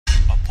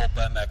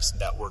Pulp MX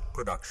Network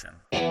production.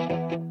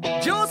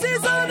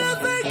 Josie's on a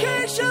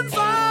vacation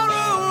far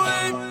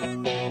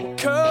away.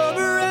 Come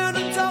around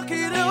and talk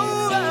it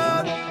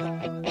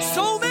over.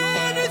 So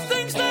many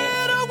things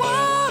that I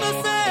want to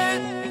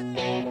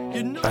say.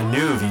 You know, A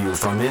new view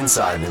from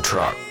inside the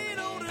truck.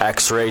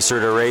 X-racer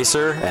to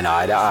racer and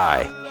eye to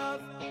eye.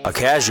 A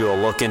casual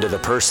look into the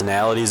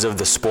personalities of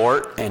the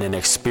sport and an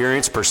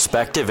experienced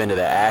perspective into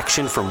the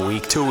action from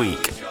week to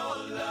week.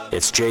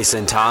 It's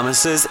Jason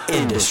Thomas's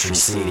Industry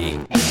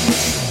Seating.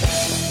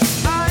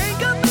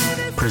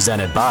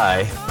 Presented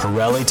by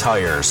Pirelli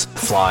Tires,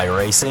 Fly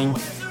Racing,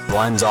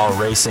 Blendzall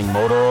Racing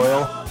Motor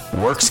Oil,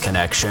 Works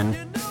Connection,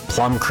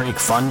 Plum Creek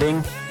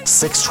Funding,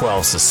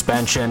 612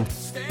 Suspension,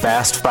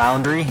 Fast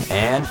Foundry,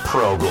 and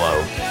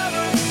ProGlow.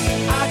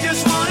 I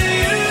just want to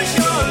use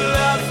your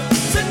love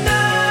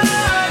tonight.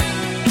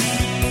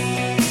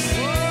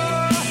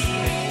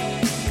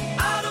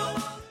 I don't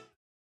want...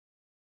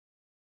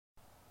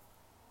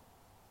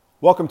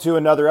 Welcome to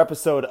another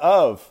episode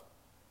of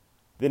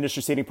the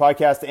Industry Seating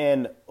Podcast.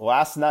 And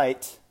last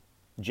night,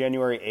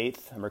 January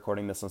 8th, I'm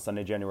recording this on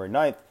Sunday, January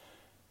 9th,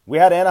 we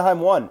had Anaheim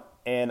 1,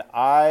 and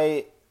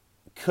I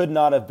could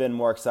not have been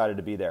more excited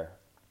to be there.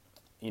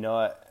 You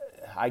know,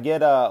 I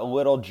get a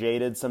little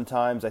jaded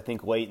sometimes, I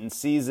think, late in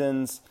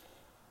seasons,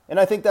 and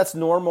I think that's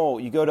normal.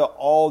 You go to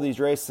all these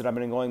races that I've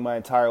been going my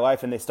entire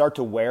life, and they start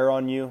to wear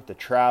on you, the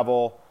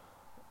travel,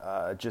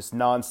 just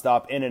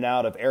nonstop in and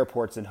out of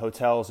airports and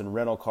hotels and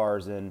rental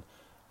cars and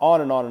on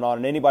and on and on.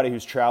 And anybody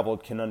who's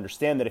traveled can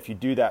understand that if you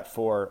do that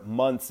for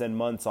months and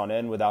months on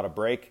end without a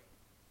break,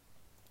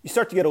 you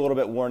start to get a little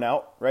bit worn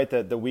out, right?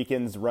 The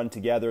weekends run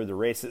together, the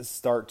races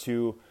start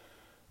to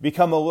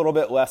become a little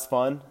bit less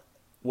fun.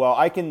 Well,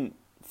 I can,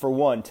 for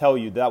one, tell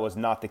you that was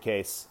not the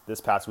case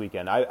this past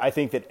weekend. I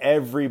think that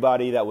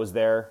everybody that was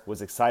there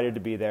was excited to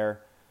be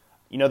there.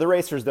 You know, the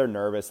racers, they're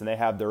nervous and they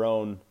have their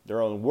own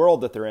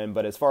world that they're in.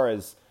 But as far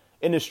as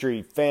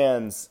industry,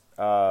 fans,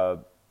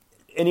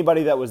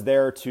 anybody that was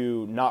there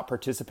to not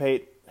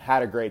participate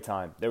had a great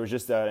time. There was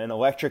just an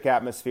electric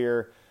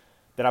atmosphere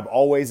that I've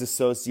always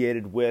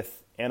associated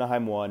with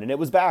Anaheim 1, and it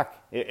was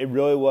back. It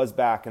really was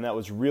back, and that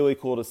was really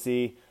cool to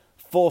see.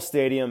 Full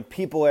stadium,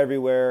 people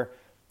everywhere.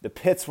 The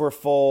pits were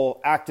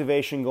full,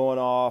 activation going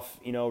off,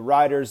 you know,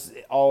 riders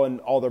all in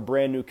all their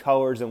brand new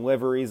colors and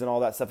liveries and all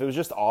that stuff. It was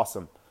just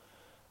awesome.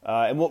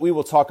 And we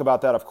will talk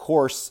about that, of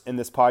course, in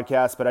this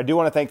podcast, but I do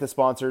want to thank the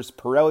sponsors,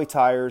 Pirelli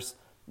Tires,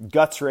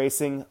 Guts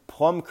Racing,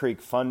 Plum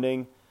Creek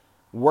Funding,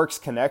 Works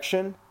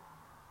Connection,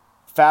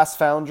 Fast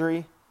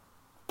Foundry,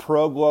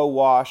 ProGlow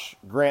Wash,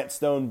 Grant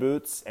Stone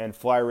Boots, and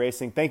Fly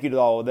Racing. Thank you to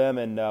all of them,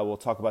 and we'll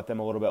talk about them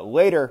a little bit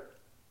later.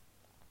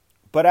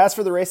 But as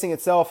for the racing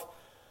itself,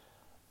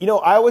 you know,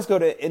 I always go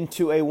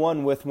into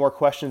A1 with more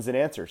questions than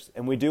answers,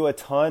 and we do a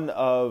ton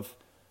of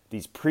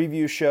these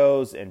preview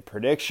shows and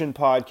prediction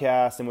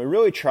podcasts, and we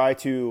really try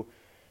to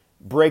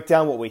break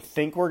down what we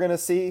think we're going to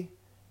see.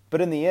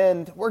 But in the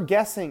end, we're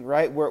guessing,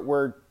 right?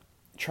 We're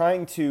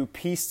trying to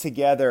piece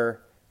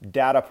together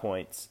data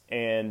points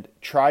and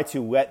try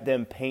to let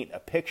them paint a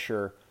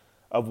picture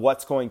of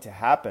what's going to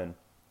happen.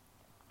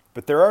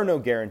 But there are no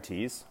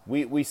guarantees.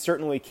 We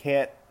certainly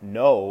can't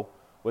know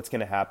what's going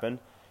to happen.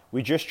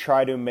 We just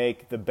try to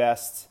make the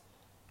best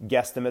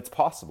guesstimates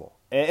possible.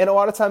 And a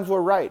lot of times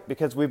we're right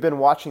because we've been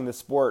watching the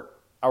sport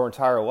our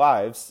entire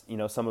lives, you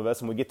know, some of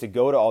us, and we get to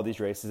go to all these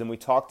races and we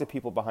talk to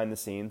people behind the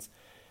scenes.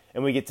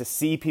 And we get to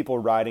see people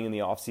riding in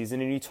the off-season,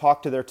 and you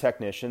talk to their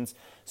technicians.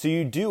 So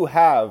you do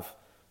have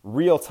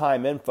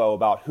real-time info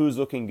about who's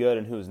looking good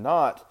and who's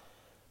not.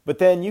 But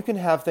then you can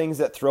have things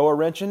that throw a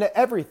wrench into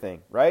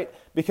everything, right?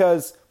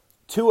 Because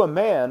to a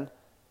man,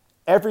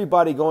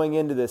 everybody going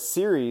into this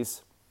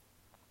series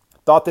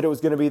thought that it was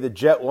going to be the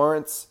Jett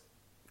Lawrence,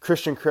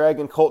 Christian Craig,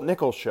 and Colt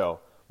Nichols show.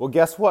 Well,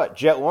 guess what?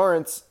 Jett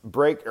Lawrence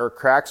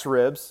cracks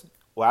ribs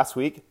last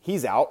week.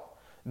 He's out.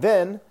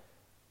 Then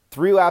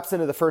 3 laps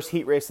into the first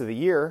heat race of the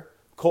year,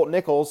 Colt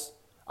Nichols,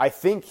 I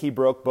think he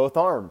broke both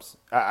arms.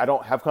 I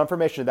don't have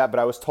confirmation of that, but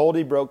I was told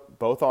he broke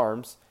both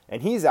arms,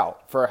 and he's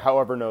out for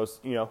whoever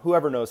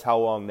knows how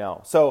long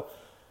now. So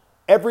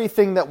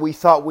everything that we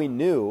thought we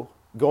knew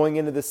going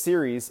into the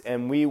series,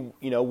 and we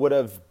would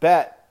have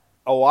bet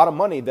a lot of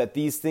money that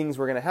these things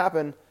were going to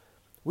happen,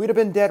 we'd have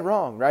been dead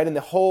wrong, right? And the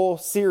whole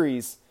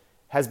series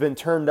has been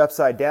turned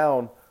upside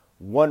down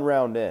one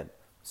round in.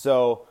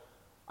 So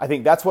I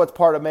think that's what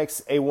part of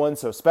makes A1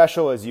 so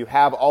special is you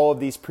have all of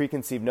these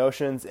preconceived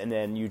notions and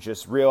then you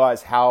just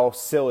realize how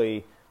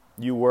silly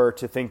you were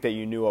to think that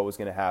you knew what was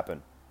going to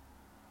happen.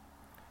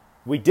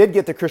 We did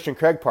get the Christian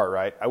Craig part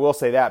right. I will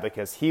say that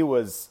because he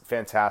was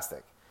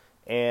fantastic.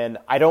 And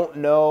I don't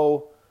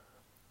know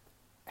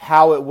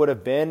how it would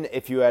have been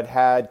if you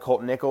had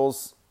Colt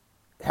Nichols,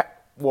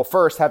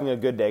 first having a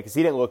good day because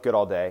he didn't look good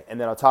all day. And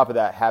then on top of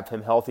that, have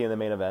him healthy in the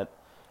main event.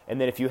 And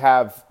then if you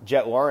have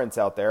Jett Lawrence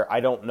out there, I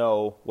don't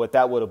know what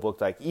that would have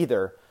looked like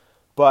either.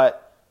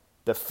 But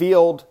the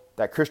field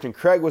that Christian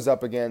Craig was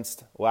up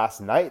against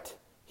last night,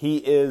 he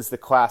is the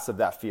class of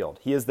that field.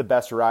 He is the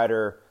best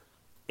rider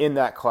in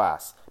that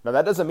class. Now,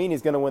 that doesn't mean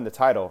he's going to win the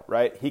title,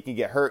 right? He can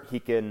get hurt. He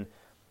can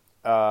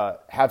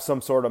have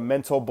some sort of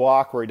mental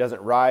block where he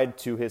doesn't ride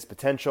to his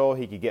potential.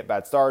 He could get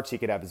bad starts. He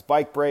could have his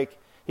bike break.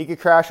 He could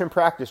crash in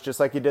practice just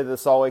like he did at the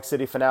Salt Lake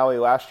City finale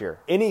last year.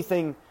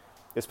 Anything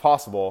is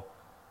possible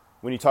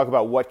when you talk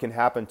about what can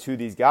happen to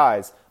these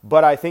guys.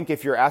 But I think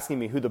if you're asking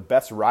me who the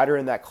best rider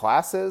in that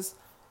class is,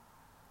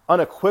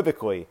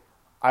 unequivocally,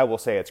 I will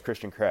say it's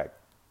Christian Craig.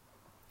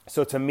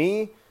 So to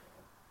me,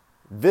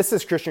 this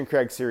is Christian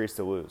Craig's series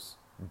to lose.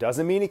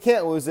 Doesn't mean he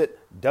can't lose it.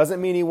 Doesn't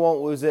mean he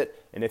won't lose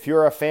it. And if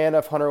you're a fan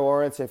of Hunter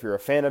Lawrence, if you're a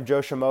fan of Jo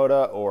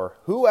Shimoda or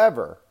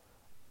whoever,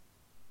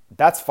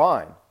 that's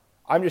fine.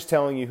 I'm just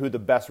telling you who the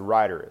best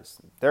rider is.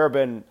 There have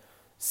been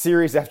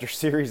series after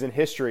series in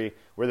history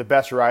where the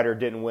best rider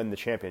didn't win the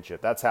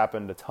championship. That's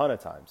happened a ton of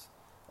times.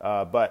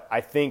 But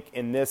I think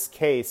in this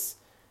case,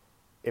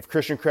 if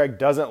Christian Craig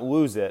doesn't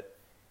lose it,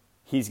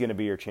 he's going to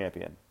be your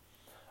champion.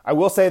 I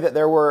will say that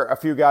there were a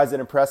few guys that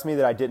impressed me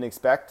that I didn't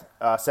expect.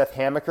 Seth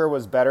Hammaker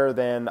was better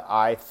than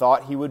I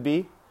thought he would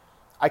be.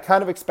 I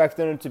kind of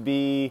expected him to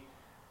be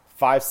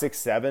 5, 6,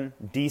 7,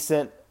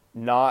 decent,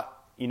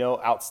 not,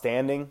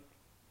 outstanding.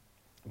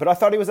 But I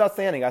thought he was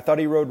outstanding. I thought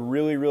he rode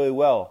really, really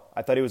well.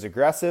 I thought he was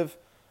aggressive.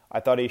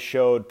 I thought he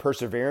showed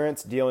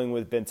perseverance dealing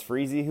with Vince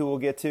Friese, who we'll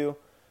get to.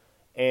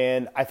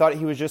 And I thought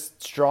he was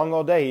just strong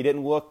all day. He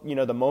didn't look,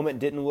 the moment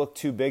didn't look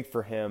too big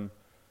for him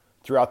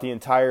throughout the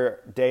entire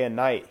day and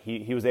night.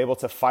 He was able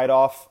to fight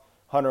off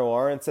Hunter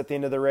Lawrence at the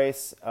end of the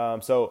race.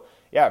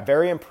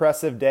 Very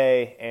impressive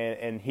day,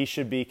 and he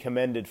should be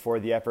commended for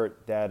the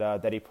effort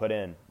that he put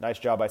in. Nice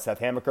job by Seth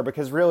Hammaker,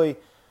 because really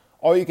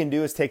all you can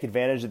do is take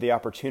advantage of the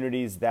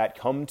opportunities that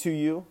come to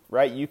you,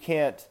 right? You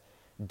can't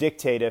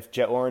dictate if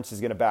Jet Lawrence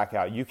is going to back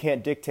out. You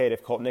can't dictate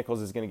if Colt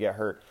Nichols is going to get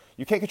hurt.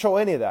 You can't control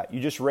any of that.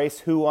 You just race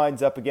who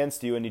lines up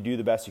against you, and you do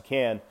the best you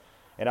can.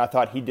 And I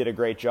thought he did a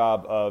great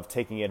job of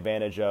taking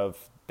advantage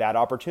of that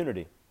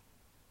opportunity.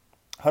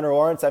 Hunter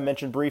Lawrence, I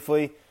mentioned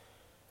briefly,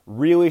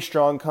 really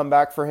strong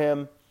comeback for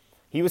him.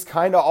 He was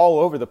kind of all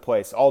over the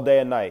place all day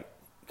and night.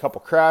 A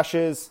couple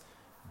crashes,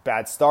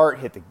 bad start,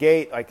 hit the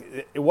gate.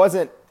 It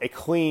wasn't a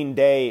clean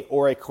day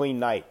or a clean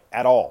night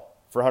at all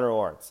for Hunter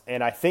Lawrence.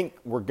 And I think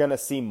we're going to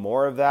see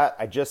more of that.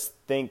 I just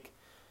think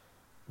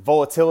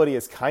volatility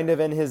is kind of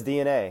in his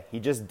DNA. He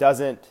just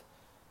doesn't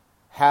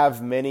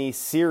have many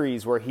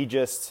series where he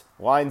just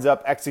lines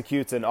up,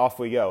 executes, and off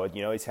we go.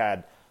 He's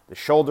had the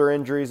shoulder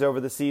injuries over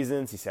the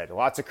seasons. He's had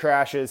lots of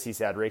crashes. He's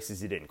had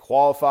races he didn't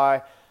qualify.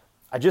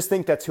 I just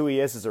think that's who he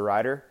is as a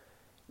rider.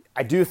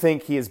 I do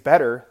think he is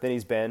better than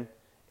he's been.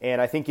 And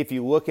I think if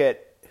you look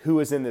at who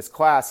is in this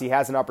class, he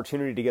has an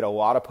opportunity to get a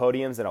lot of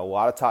podiums and a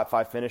lot of top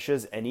 5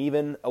 finishes and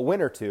even a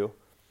win or two.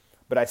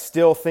 But I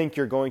still think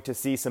you're going to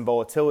see some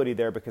volatility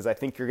there, because I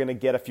think you're going to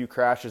get a few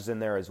crashes in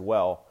there as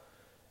well.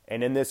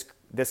 And in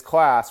this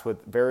class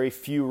with very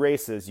few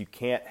races, you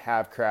can't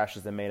have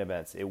crashes in main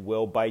events. It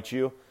will bite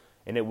you,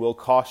 and it will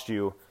cost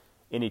you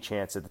any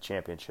chance at the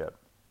championship.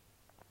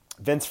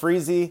 Vince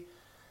Friese,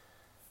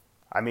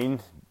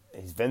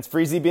 is Vince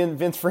Friese being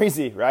Vince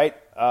Friese, right?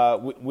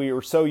 We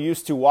were so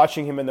used to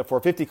watching him in the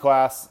 450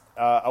 class.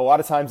 A lot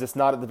of times it's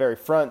not at the very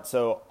front,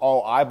 so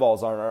all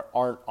eyeballs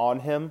aren't on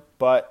him.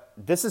 But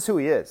this is who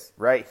he is,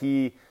 right?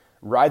 He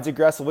rides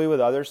aggressively with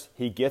others.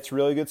 He gets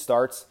really good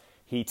starts.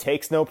 He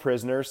takes no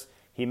prisoners.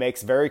 He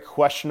makes very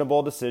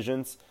questionable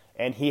decisions,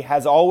 and he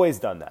has always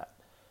done that.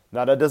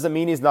 Now, that doesn't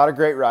mean he's not a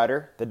great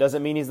rider. That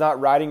doesn't mean he's not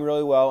riding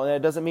really well, and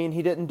it doesn't mean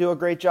he didn't do a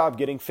great job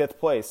getting 5th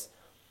place.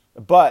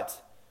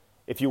 But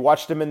if you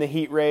watched him in the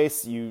heat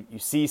race, you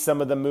see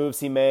some of the moves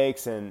he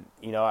makes, and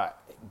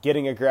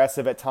getting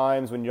aggressive at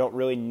times when you don't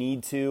really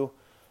need to.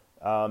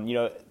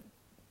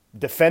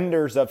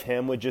 Defenders of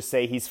him would just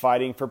say he's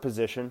fighting for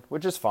position,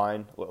 which is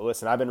fine.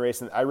 Listen,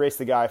 I raced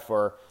the guy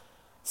for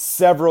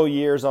several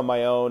years on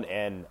my own,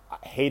 and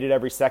I hated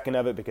every second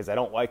of it because I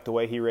don't like the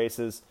way he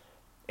races.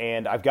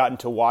 And I've gotten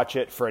to watch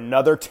it for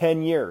another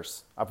 10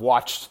 years. I've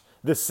watched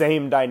the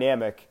same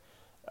dynamic,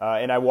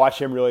 and I watch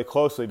him really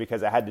closely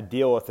because I had to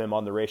deal with him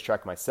on the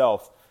racetrack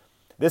myself.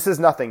 This is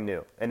nothing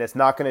new, and it's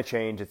not going to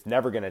change. It's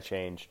never going to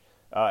change.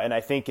 And I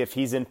think if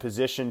he's in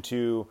position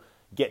to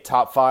get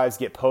top 5s,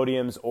 get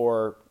podiums,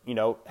 or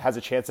has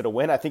a chance at a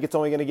win, I think he's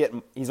only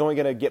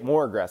going to get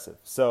more aggressive.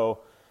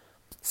 So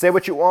say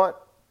what you want.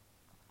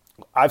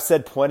 I've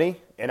said plenty,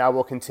 and I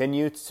will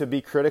continue to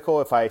be critical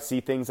if I see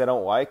things I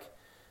don't like.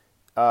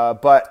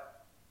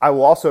 But I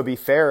will also be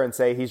fair and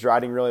say he's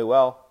riding really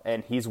well,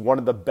 and he's one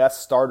of the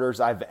best starters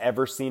I've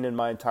ever seen in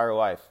my entire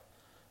life.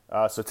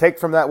 So take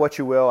from that what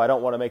you will. I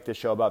don't want to make this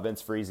show about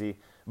Vince Friese,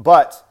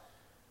 but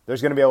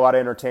there's going to be a lot of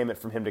entertainment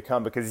from him to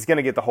come because he's going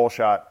to get the whole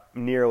shot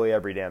nearly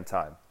every damn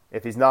time.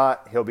 If he's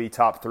not, he'll be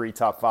top 3,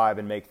 top 5,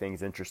 and make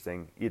things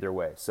interesting either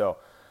way. So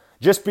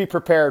just be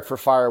prepared for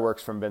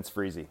fireworks from Vince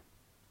Friese.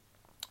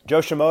 Jo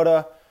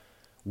Shimoda,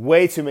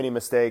 way too many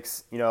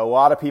mistakes. A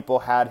lot of people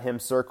had him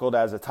circled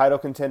as a title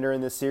contender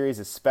in this series,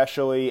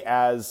 especially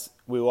as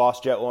we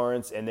lost Jet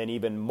Lawrence, and then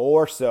even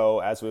more so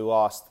as we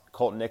lost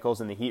Colt Nichols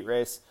in the heat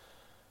race.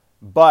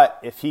 But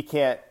if he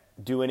can't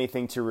do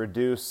anything to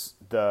reduce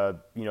the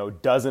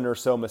dozen or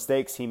so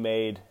mistakes he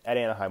made at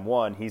Anaheim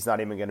 1. He's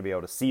not even going to be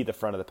able to see the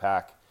front of the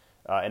pack,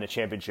 and a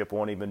championship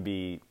won't even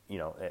be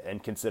in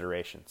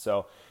consideration.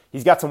 So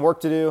he's got some work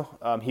to do.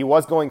 He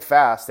was going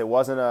fast. It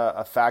wasn't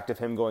a fact of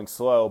him going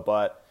slow,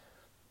 but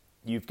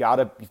you've got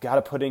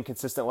to put in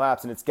consistent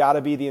laps, and it's got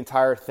to be the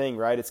entire thing,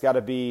 right? It's got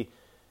to be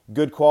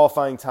good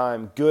qualifying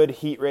time, good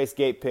heat race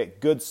gate pick,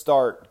 good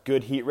start,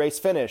 good heat race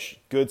finish,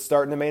 good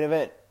start in the main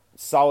event,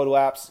 solid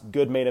laps,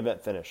 good main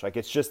event finish. Like,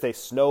 it's just a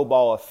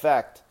snowball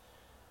effect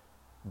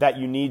that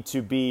you need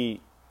to be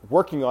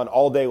working on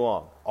all day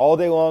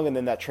long, and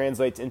then that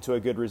translates into a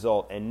good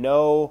result. And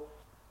no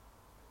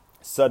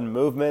sudden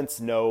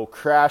movements, no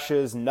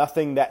crashes,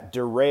 nothing that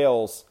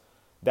derails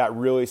that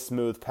really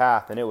smooth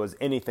path. And it was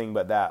anything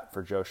but that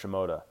for Jo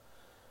Shimoda.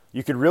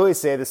 You could really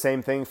say the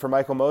same thing for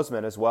Michael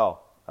Mosiman as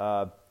well.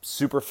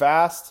 Super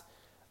fast.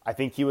 I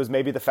think he was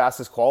maybe the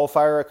fastest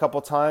qualifier a couple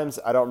times.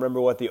 I don't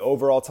remember what the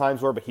overall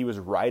times were, but he was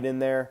right in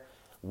there.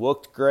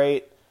 Looked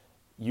great.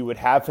 You would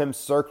have him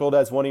circled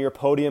as one of your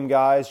podium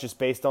guys just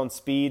based on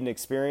speed and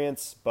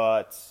experience,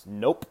 but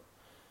nope.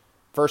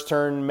 First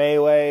turn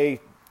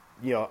melee,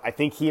 I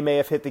think he may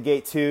have hit the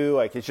gate too.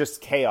 Like, it's just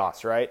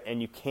chaos, right?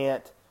 And you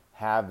can't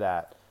have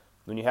that.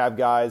 When you have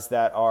guys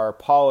that are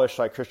polished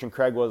like Christian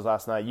Craig was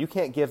last night, you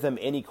can't give them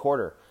any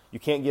quarter. You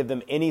can't give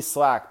them any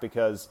slack,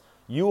 because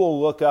you will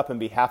look up and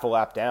be half a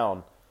lap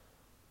down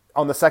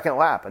on the second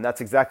lap, and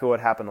that's exactly what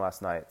happened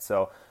last night.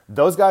 So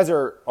those guys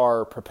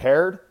are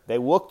prepared. They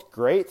looked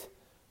great,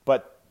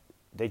 but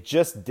they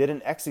just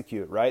didn't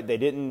execute, right? They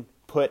didn't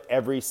put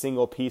every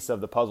single piece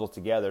of the puzzle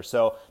together.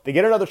 So they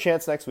get another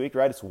chance next week,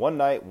 right? It's one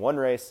night, one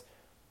race.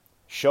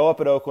 Show up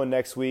at Oakland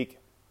next week,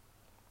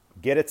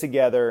 get it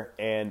together,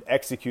 and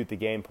execute the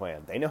game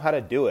plan. They know how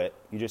to do it.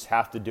 You just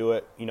have to do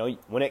it,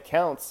 when it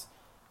counts.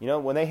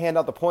 When they hand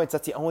out the points,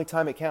 that's the only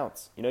time it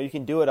counts. You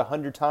can do it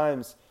 100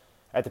 times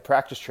at the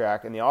practice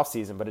track in the off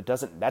season, but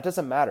that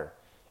doesn't matter.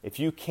 If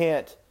you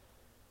can't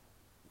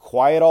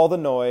quiet all the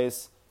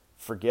noise,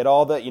 forget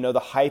all the, the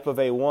hype of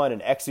A1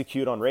 and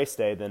execute on race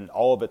day, then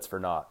all of it's for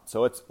naught.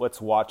 So let's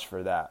watch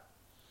for that.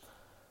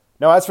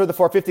 Now, as for the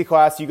 450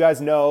 class, you guys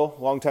know,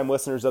 longtime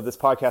listeners of this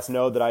podcast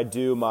know that I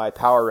do my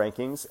power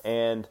rankings,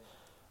 and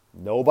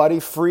nobody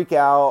freak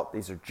out.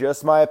 These are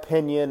just my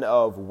opinion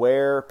of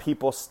where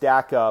people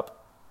stack up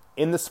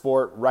in the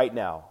sport right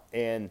now.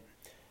 And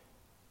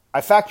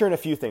I factor in a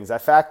few things. I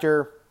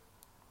factor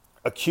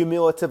a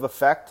cumulative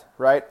effect,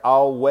 right?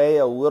 I'll weigh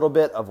a little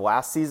bit of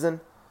last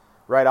season,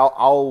 right?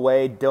 I'll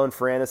weigh Dylan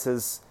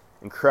Ferrandis'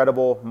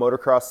 incredible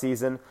motocross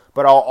season,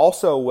 but I'll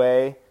also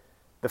weigh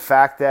the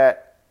fact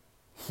that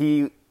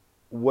he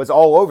was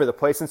all over the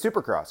place in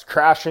Supercross,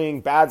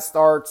 crashing, bad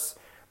starts,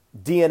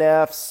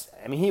 DNFs.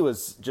 I mean, he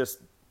was just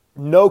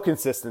no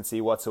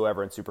consistency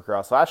whatsoever in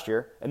Supercross last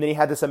year, and then he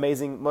had this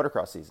amazing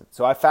motocross season.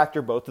 So I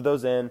factor both of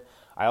those in.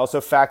 I also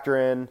factor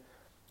in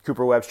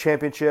Cooper Webb's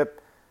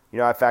championship.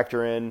 I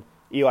factor in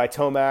Eli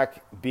Tomac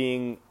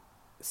being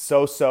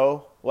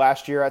so-so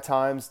last year at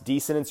times,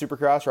 decent in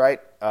Supercross, right?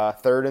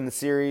 Third in the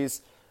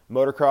series.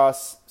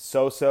 Motocross,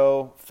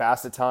 so-so,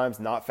 fast at times,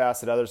 not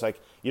fast at others.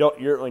 Like, you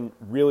don't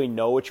really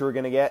know what you were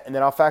going to get. And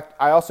then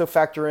I also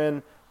factor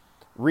in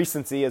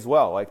recency as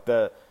well. Like,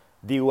 the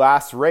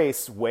last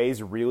race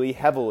weighs really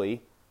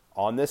heavily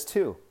on this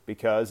too,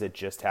 because it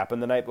just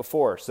happened the night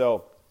before.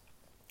 So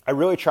I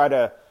really try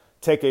to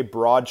take a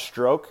broad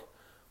stroke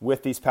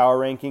with these power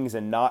rankings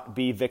and not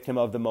be victim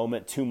of the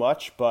moment too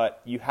much,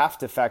 but you have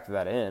to factor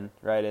that in,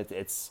 right?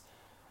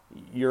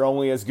 You're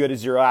only as good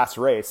as your last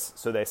race,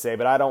 so they say,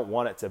 but I don't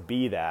want it to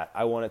be that.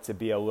 I want it to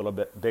be a little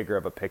bit bigger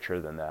of a picture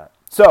than that.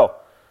 So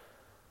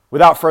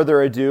without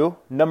further ado,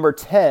 number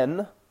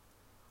 10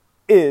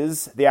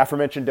 is the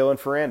aforementioned Dylan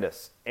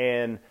Ferrandis.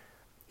 And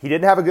he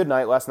didn't have a good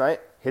night last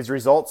night. His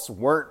results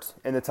weren't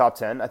in the top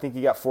 10. I think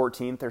he got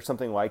 14th or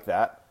something like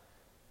that.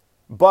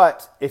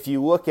 But if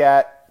you look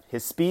at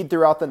his speed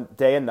throughout the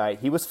day and night,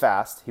 he was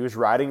fast. He was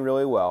riding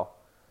really well.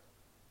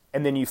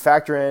 And then you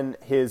factor in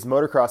his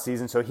motocross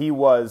season, so he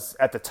was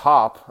at the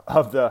top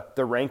of the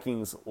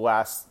rankings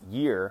last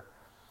year.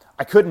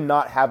 I could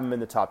not have him in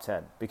the top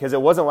 10 because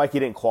it wasn't like he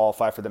didn't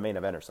qualify for the main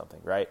event or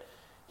something, right?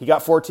 He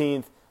got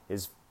 14th.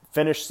 His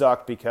finish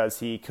sucked because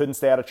he couldn't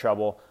stay out of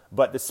trouble,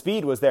 but the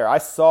speed was there. I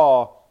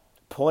saw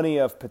plenty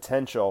of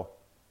potential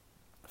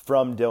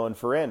from Dylan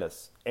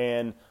Ferrandis,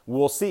 and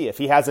we'll see. If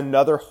he has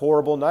another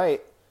horrible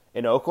night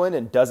in Oakland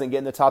and doesn't get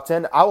in the top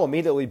 10, I will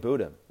immediately boot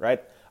him,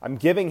 right? I'm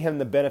giving him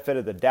the benefit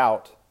of the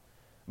doubt,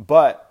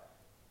 but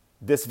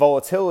this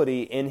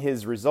volatility in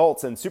his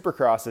results in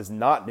Supercross is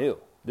not new.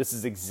 This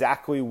is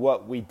exactly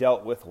what we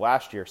dealt with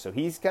last year, so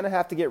he's going to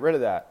have to get rid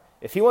of that.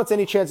 If he wants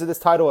any chance of this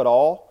title at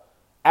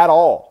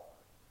all,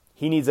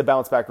 he needs a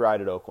bounce-back ride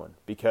at Oakland,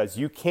 because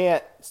you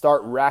can't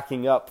start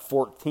racking up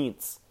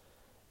 14ths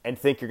and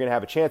think you're going to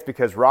have a chance,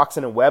 because Roczen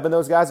and Webb and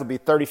those guys will be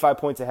 35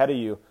 points ahead of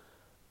you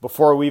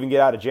before we even get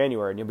out of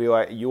January, and you'll be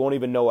like, you won't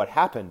even know what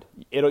happened.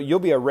 You'll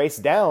be a race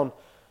down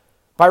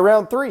by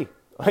round 3.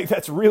 Like,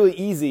 that's really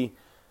easy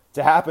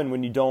to happen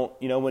when you don't,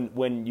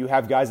 when you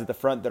have guys at the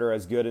front that are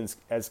as good and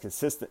as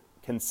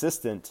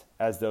consistent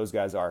as those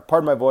guys are.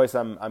 Pardon my voice,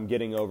 I'm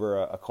getting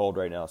over a cold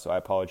right now, so I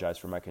apologize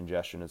for my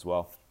congestion as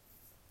well.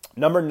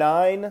 Number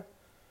 9,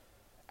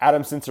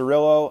 Adam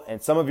Cincerillo,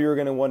 and some of you are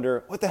going to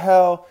wonder, what the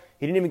hell?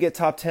 He didn't even get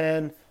top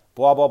 10,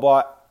 blah, blah,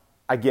 blah.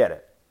 I get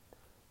it.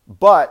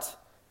 But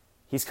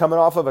he's coming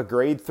off of a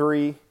grade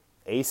 3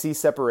 AC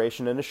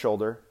separation in his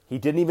shoulder. He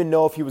didn't even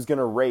know if he was going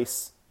to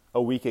race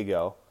a week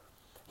ago.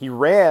 He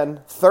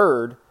ran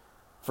third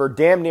for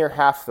damn near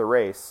half the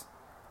race.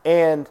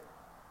 And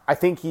I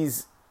think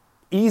he's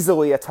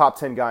easily a top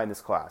 10 guy in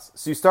this class.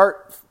 So you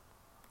start,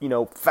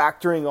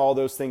 factoring all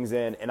those things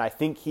in, and I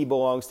think he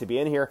belongs to be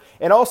in here.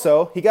 And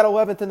also, he got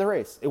 11th in the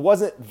race. It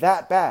wasn't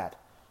that bad.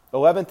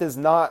 11th is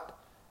not,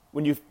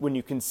 when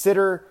you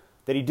consider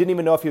that he didn't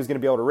even know if he was going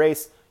to be able to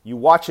race. You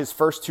watch his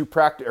first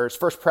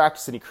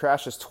practice, and he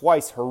crashes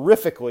twice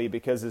horrifically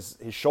because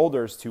his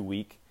shoulder is too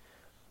weak.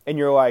 And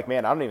you're like,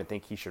 man, I don't even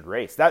think he should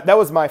race. That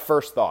was my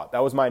first thought.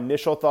 That was my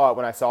initial thought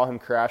when I saw him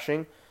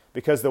crashing,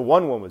 because the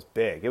one was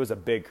big. It was a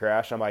big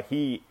crash. I'm like,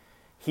 he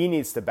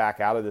needs to back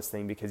out of this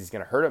thing because he's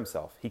going to hurt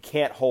himself. He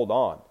can't hold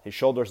on. His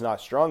shoulder's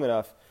not strong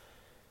enough.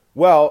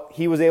 Well,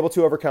 he was able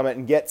to overcome it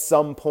and get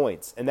some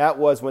points. And that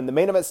was when the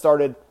main event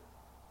started.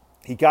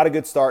 He got a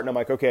good start, and I'm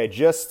like, okay,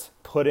 just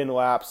put in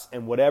laps,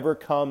 and whatever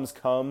comes,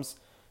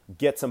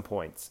 get some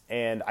points.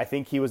 And I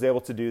think he was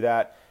able to do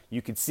that.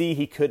 You could see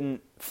he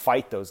couldn't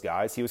fight those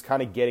guys. He was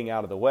kind of getting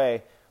out of the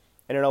way.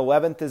 And an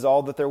 11th is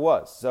all that there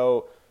was.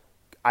 So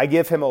I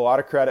give him a lot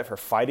of credit for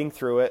fighting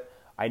through it.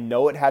 I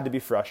know it had to be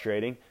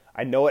frustrating.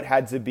 I know it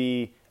had to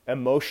be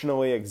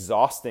emotionally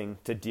exhausting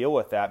to deal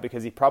with that,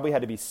 because he probably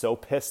had to be so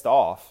pissed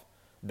off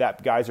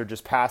that guys are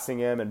just passing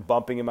him and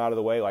bumping him out of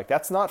the way. Like,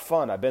 that's not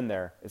fun. I've been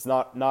there. It's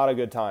not a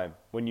good time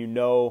when you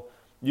know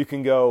you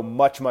can go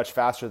much, much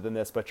faster than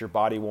this, but your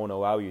body won't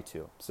allow you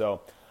to.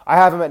 So I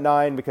have him at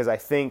 9 because I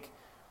think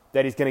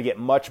that he's going to get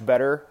much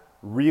better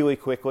really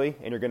quickly,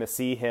 and you're going to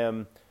see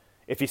him,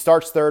 if he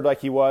starts third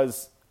like he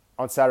was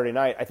on Saturday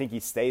night, I think he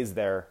stays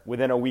there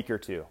within a week or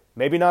two.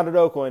 Maybe not at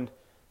Oakland,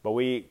 but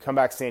we come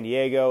back San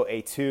Diego,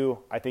 A2,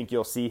 I think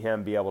you'll see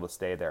him be able to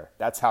stay there.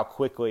 That's how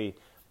quickly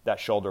that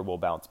shoulder will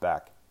bounce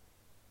back.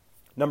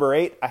 Number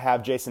 8, I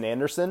have Jason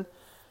Anderson.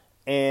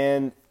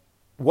 And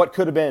what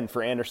could have been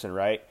for Anderson,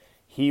 right?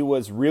 He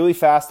was really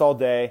fast all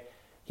day.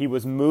 He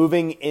was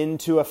moving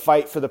into a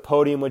fight for the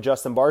podium with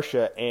Justin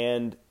Barcia,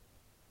 and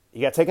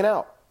he got taken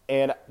out.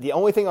 And the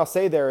only thing I'll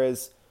say there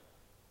is,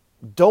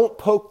 don't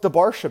poke the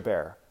Barcia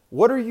bear.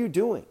 What are you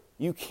doing?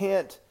 You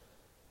can't,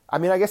 I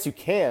guess you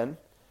can,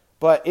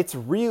 but it's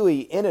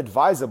really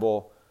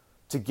inadvisable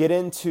to get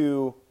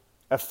into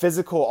a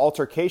physical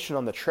altercation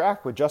on the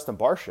track with Justin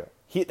Barcia.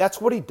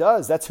 That's what he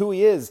does. That's who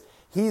he is.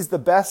 He's the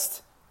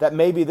best that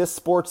maybe this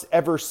sport's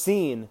ever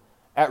seen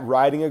at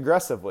riding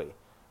aggressively.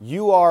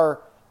 You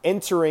are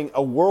entering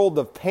a world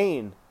of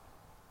pain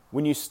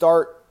when you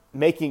start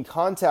making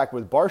contact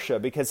with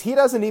Barcia, because he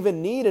doesn't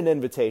even need an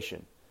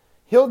invitation.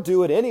 He'll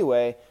do it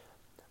anyway,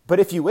 but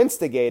if you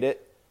instigate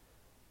it,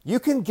 you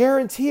can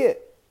guarantee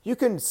it. You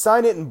can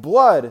sign it in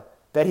blood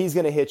that he's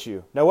going to hit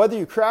you. Now, whether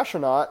you crash or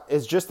not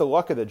is just the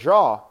luck of the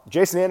draw.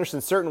 Jason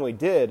Anderson certainly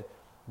did,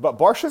 but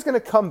Barcia's going to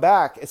come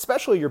back,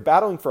 especially you're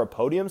battling for a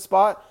podium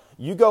spot.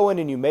 You go in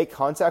and you make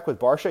contact with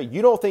Barcia,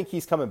 you don't think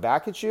he's coming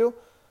back at you,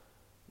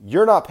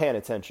 you're not paying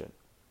attention.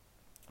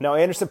 Now,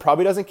 Anderson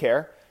probably doesn't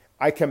care.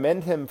 I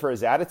commend him for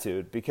his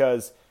attitude,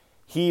 because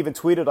he even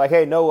tweeted like,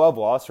 hey, no love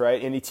lost,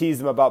 right? And he teased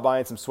him about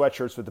buying some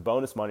sweatshirts with the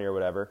bonus money or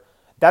whatever.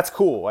 That's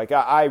cool. Like,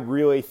 I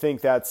really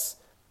think that's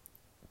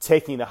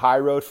taking the high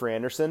road for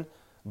Anderson.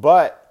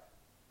 But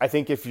I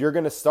think if you're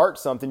going to start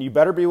something, you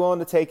better be willing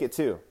to take it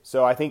too.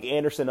 So I think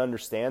Anderson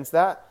understands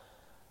that.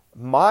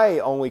 My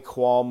only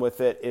qualm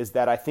with it is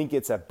that I think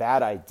it's a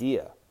bad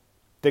idea.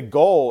 The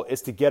goal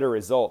is to get a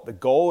result. The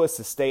goal is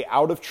to stay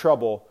out of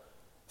trouble,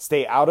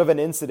 stay out of an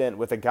incident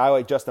with a guy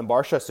like Justin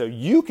Barcia, so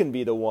you can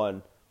be the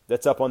one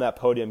that's up on that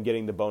podium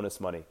getting the bonus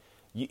money.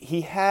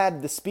 He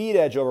had the speed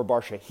edge over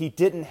Barcia. He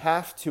didn't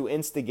have to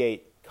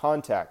instigate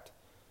contact.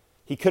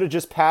 He could have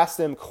just passed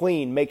him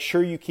clean. Make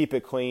sure you keep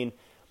it clean.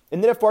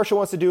 And then if Barcia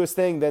wants to do his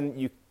thing,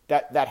 then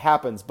that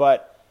happens.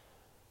 But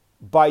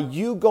by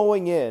you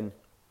going in,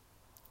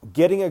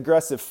 getting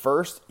aggressive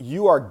first,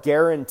 you are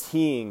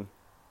guaranteeing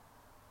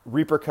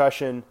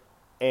repercussion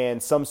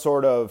and some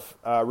sort of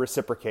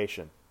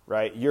reciprocation,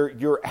 right?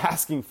 You're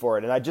asking for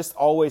it. And I just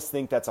always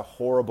think that's a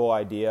horrible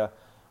idea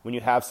when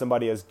you have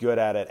somebody as good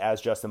at it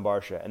as Justin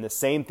Barcia. And the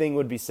same thing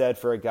would be said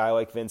for a guy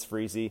like Vince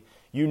Friese.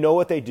 You know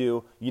what they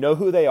do. You know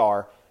who they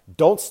are.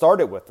 Don't start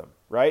it with them,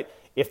 right?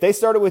 If they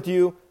start it with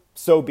you,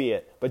 so be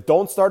it. But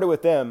don't start it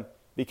with them,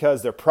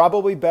 because they're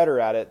probably better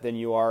at it than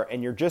you are,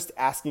 and you're just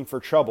asking for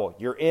trouble.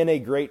 You're in a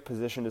great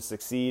position to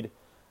succeed.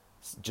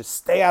 Just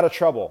stay out of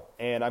trouble.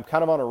 And I'm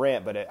kind of on a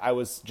rant, but I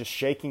was just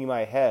shaking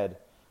my head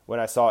when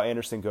I saw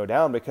Anderson go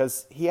down,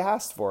 because he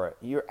asked for it.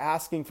 You're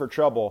asking for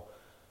trouble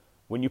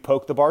when you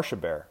poke the Barcia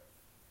bear.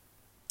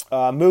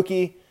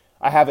 Mookie,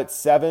 I have at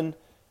 7.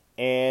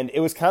 And it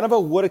was kind of a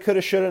woulda,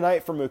 coulda, shoulda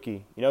night for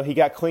Mookie. You know, he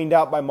got cleaned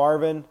out by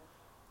Marvin,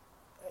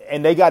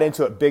 and they got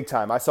into it big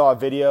time. I saw a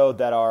video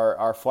that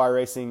our Fly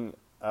Racing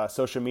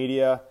social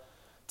media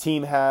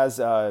team has.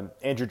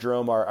 Andrew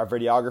Jerome, our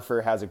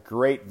videographer, has a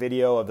great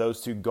video of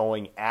those two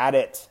going at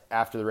it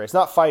after the race.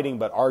 Not fighting,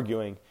 but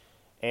arguing.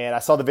 And I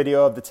saw the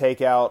video of the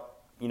takeout.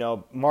 You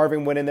know,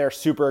 Marvin went in there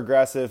super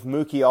aggressive.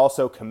 Mookie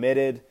also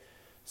committed.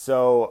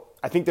 So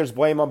I think there's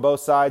blame on both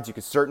sides. You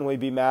could certainly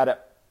be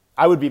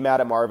I would be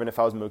mad at Marvin if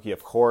I was Mookie,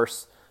 of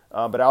course.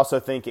 But I also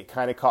think it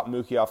kind of caught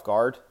Mookie off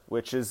guard,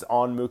 which is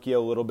on Mookie a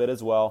little bit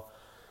as well.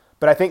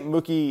 But I think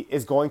Mookie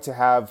is going to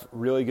have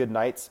really good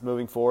nights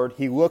moving forward.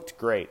 He looked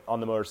great on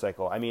the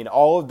motorcycle. I mean,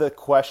 all of the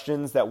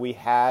questions that we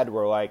had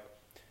were like,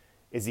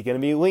 is he going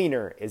to be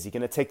leaner? Is he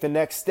going to take the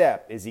next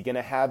step? Is he going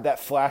to have that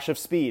flash of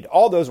speed?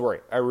 All those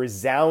were a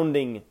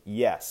resounding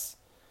yes.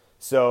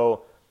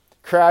 So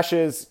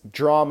crashes,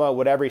 drama,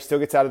 whatever, he still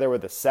gets out of there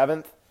with a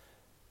 7th.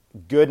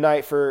 Good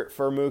night for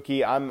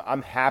Mookie.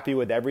 I'm happy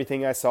with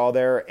everything I saw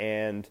there,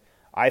 and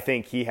I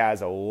think he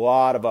has a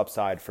lot of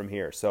upside from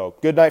here. So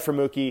good night for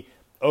Mookie.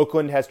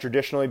 Oakland has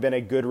traditionally been a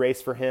good race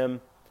for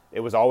him. It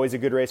was always a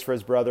good race for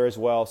his brother as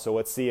well. So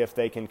let's see if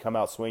they can come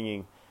out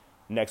swinging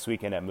next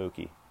weekend at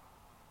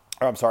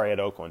at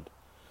Oakland.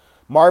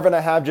 Marvin I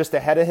have just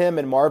ahead of him,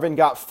 and Marvin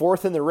got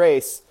 4th in the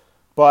race,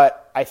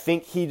 but I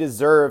think he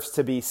deserves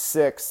to be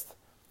 6th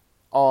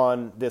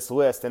on this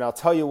list. And I'll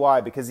tell you why,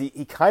 because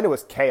he kind of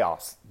was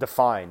chaos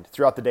defined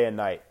throughout the day and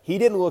night. He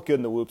didn't look good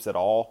in the whoops at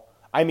all.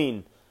 I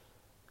mean,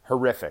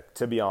 horrific,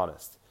 to be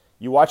honest.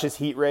 You watch his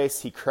heat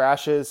race, he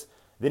crashes,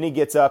 then he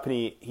gets up and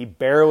he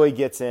barely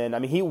gets in. I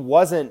mean, he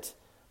wasn't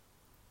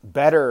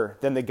better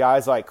than the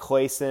guys like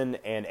Clayson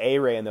and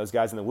A-Ray and those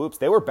guys in the whoops.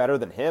 They were better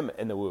than him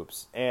in the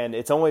whoops. And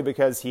it's only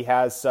because he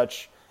has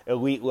such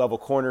elite level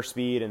corner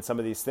speed and some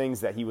of these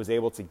things that he was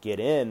able to get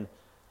in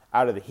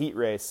out of the heat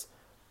race.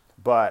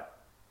 But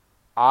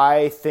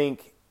I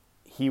think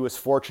he was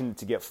fortunate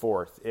to get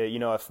 4th. You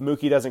know, if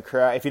Mookie doesn't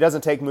crash, if he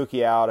doesn't take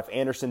Mookie out, if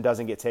Anderson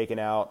doesn't get taken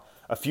out,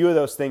 a few of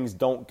those things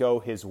don't go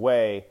his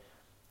way,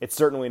 it's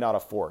certainly not a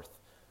 4th.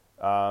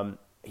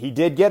 He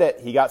did get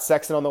it. He got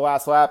Sexton on the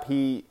last lap.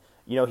 He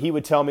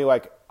would tell me,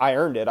 like, I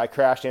earned it. I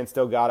crashed and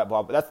still got it,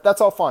 blah, blah.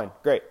 That's all fine.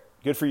 Great.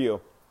 Good for you.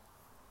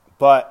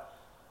 But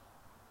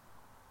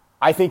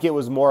I think it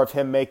was more of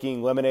him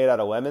making lemonade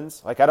out of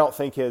lemons. Like, I don't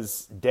think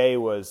his day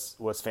was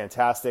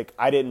fantastic.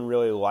 I didn't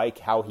really like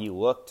how he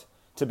looked,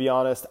 to be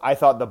honest. I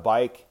thought the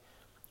bike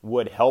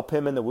would help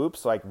him in the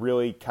whoops, like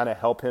really kind of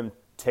help him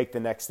take the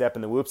next step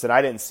in the whoops, and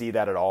I didn't see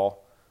that at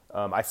all.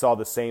 I saw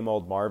the same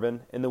old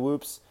Marvin in the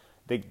whoops.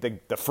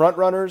 The front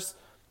runners,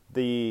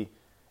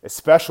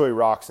 especially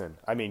Roczen.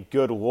 I mean,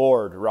 good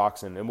Lord,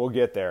 Roczen, and we'll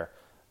get there.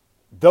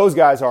 Those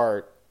guys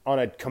are on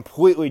a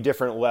completely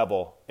different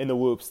level in the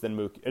whoops than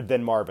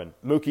Marvin.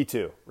 Mookie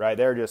too, right?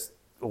 They're just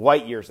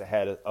light years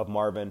ahead of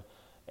Marvin.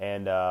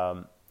 And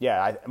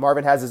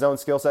Marvin has his own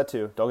skill set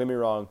too, don't get me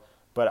wrong,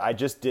 but I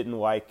just didn't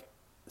like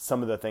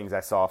some of the things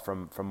I saw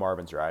from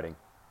Marvin's riding.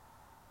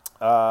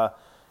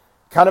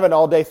 Kind of an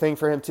all-day thing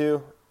for him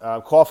too.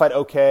 Qualified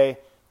okay,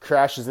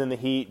 crashes in the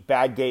heat,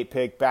 bad gate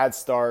pick, bad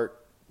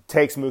start,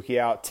 takes Mookie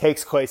out,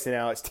 takes Clayson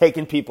out, it's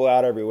taking people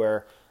out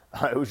everywhere.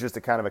 It was just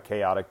a kind of a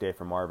chaotic day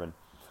for Marvin.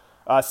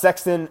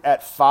 Sexton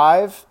at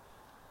 5.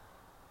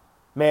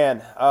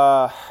 Man,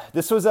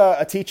 this was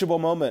a teachable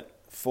moment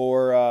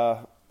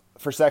for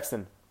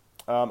Sexton.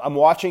 I'm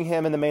watching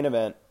him in the main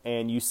event,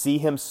 and you see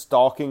him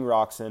stalking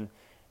Roczen.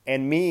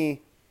 And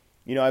me,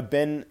 I've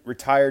been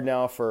retired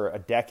now for a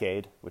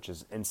decade, which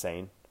is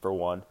insane, for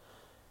one.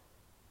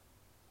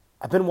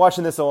 I've been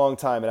watching this a long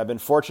time, and I've been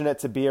fortunate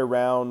to be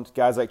around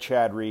guys like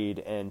Chad Reed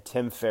and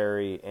Tim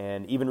Ferry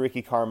and even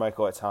Ricky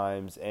Carmichael at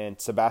times and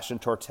Sebastian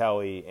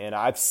Tortelli, and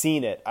I've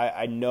seen it.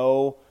 I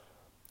know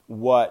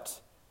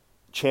what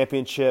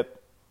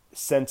championship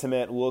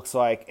sentiment looks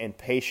like, and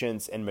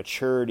patience and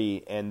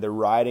maturity and the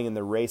riding and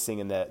the racing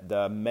and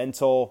the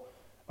mental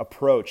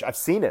approach. I've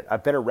seen it.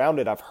 I've been around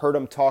it. I've heard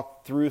him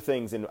talk through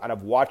things, and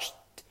I've watched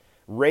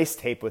race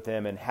tape with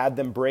him and had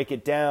them break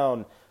it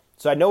down.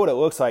 So I know what it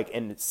looks like,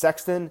 and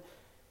Sexton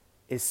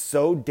is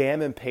so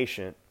damn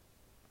impatient.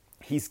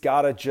 He's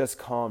got to just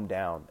calm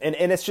down. And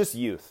it's just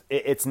youth.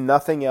 It's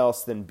nothing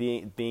else than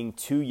being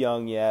too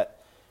young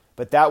yet.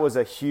 But that was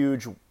a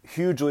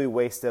hugely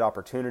wasted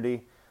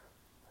opportunity.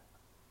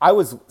 I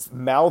was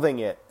mouthing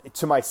it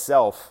to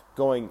myself,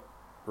 going,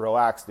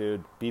 relax,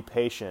 dude. Be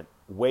patient.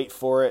 Wait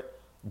for it.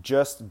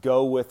 Just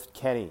go with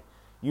Kenny.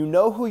 You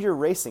know who you're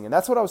racing, and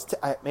that's what I was.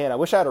 I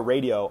wish I had a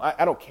radio.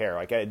 I don't care.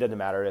 Like, it doesn't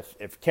matter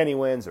if Kenny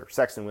wins or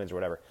Sexton wins or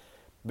whatever.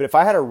 But if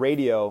I had a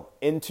radio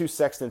into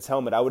Sexton's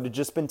helmet, I would have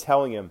just been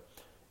telling him,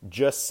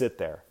 just sit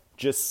there,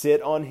 just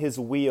sit on his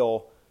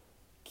wheel,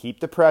 keep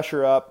the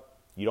pressure up.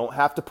 You don't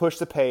have to push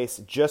the pace.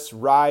 Just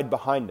ride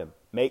behind him.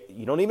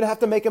 You don't even have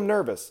to make him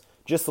nervous.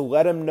 Just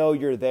let him know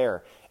you're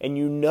there, and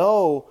you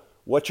know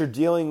what you're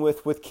dealing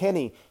with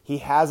Kenny. He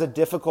has a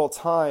difficult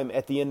time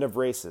at the end of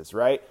races,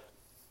 right?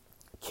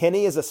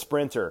 Kenny is a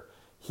sprinter.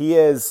 He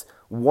is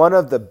one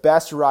of the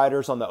best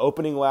riders on the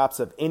opening laps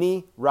of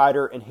any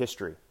rider in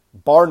history,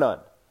 bar none.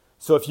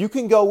 So if you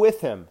can go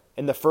with him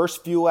in the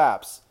first few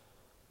laps,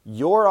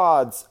 your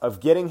odds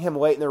of getting him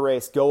late in the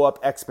race go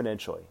up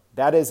exponentially.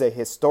 That is a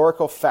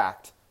historical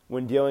fact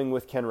when dealing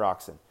with Ken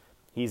Roczen.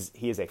 He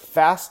is a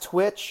fast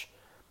twitch,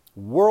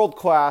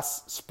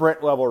 world-class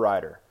sprint-level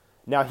rider.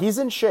 Now, he's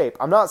in shape.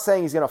 I'm not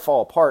saying he's going to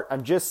fall apart.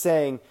 I'm just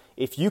saying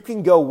if you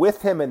can go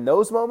with him in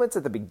those moments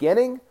at the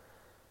beginning,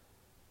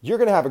 you're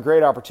going to have a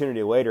great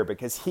opportunity later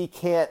because he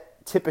can't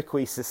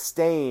typically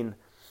sustain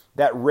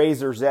that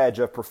razor's edge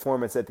of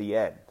performance at the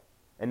end.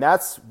 And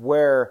that's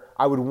where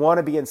I would want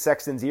to be in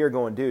Sexton's ear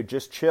going, dude,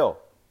 just chill.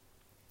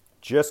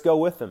 Just go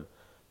with him.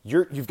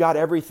 You've got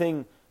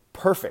everything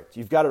perfect.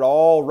 You've got it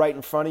all right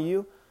in front of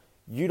you.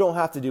 You don't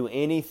have to do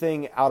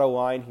anything out of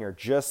line here.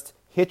 Just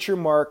hit your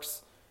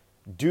marks,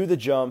 do the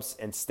jumps,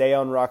 and stay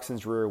on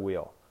Roczen's rear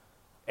wheel.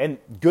 And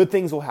good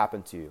things will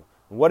happen to you.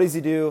 What does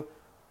he do?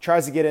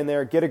 Tries to get in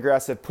there, get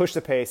aggressive, push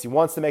the pace. He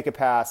wants to make a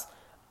pass.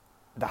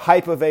 The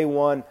hype of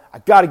A1, I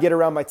got to get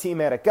around my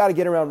teammate. I got to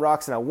get around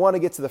Roczen. I want to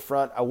get to the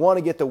front. I want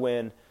to get the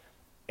win.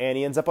 And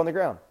he ends up on the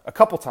ground a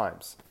couple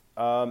times.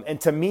 And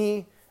to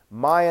me,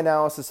 my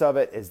analysis of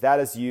it is that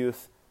is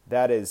youth.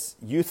 That is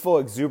youthful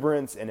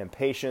exuberance and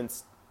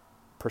impatience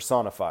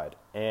personified.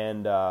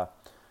 And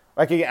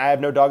again, I have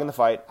no dog in the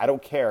fight. I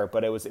don't care.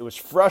 But it was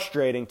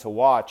frustrating to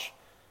watch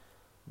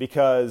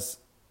because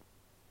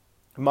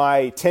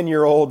my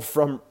 10-year-old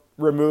from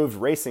removed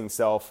racing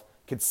self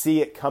could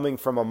see it coming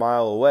from a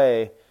mile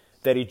away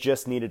that he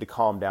just needed to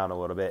calm down a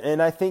little bit.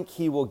 And I think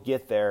he will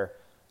get there.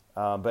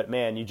 But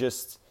man,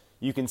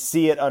 you can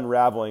see it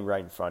unraveling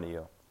right in front of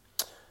you.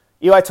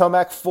 Eli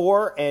Tomac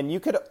 4, and you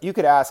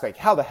could ask, like,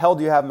 how the hell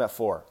do you have him at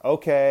 4?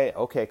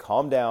 Okay,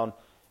 calm down.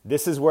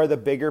 This is where the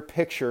bigger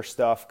picture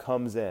stuff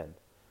comes in.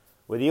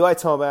 With Eli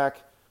Tomac,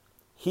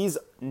 he's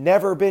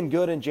never been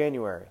good in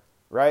January,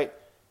 right?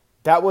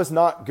 That was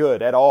not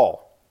good at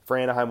all for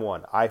Anaheim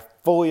 1. I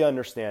fully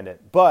understand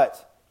it.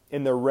 But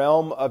in the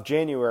realm of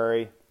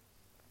January,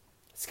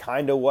 it's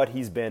kind of what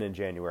he's been in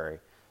January.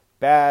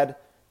 Bad,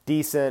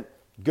 decent,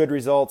 good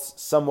results,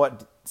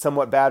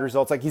 somewhat bad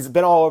results. Like, he's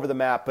been all over the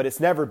map, but it's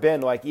never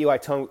been like Eli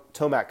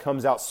Tomac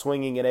comes out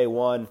swinging at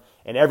A1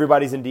 and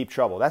everybody's in deep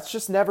trouble. That's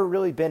just never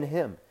really been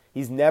him.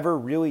 He's never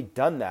really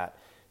done that.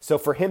 So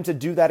for him to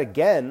do that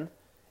again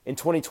in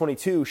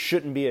 2022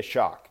 shouldn't be a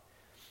shock.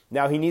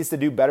 Now, he needs to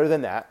do better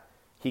than that.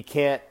 You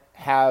can't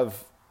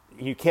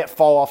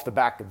fall off the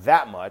back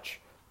that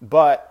much,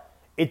 but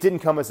it didn't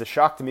come as a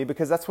shock to me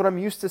because that's what I'm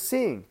used to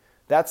seeing.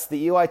 That's the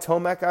Eli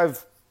Tomac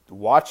I've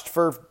watched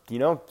for,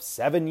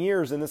 7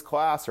 years in this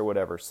class or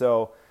whatever.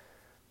 So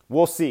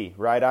we'll see,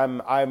 right?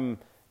 I'm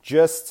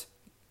just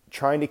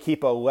trying to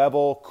keep a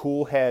level,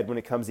 cool head when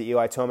it comes to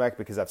Eli Tomac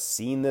because I've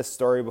seen this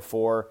story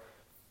before.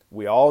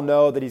 We all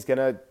know that he's going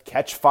to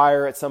catch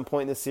fire at some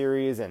point in the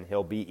series and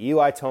he'll be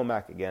Eli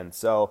Tomac again.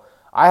 So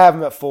I have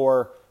him at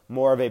 4,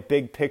 more of a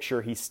big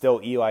picture, he's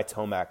still Eli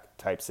Tomac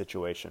type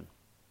situation.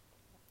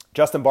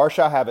 Justin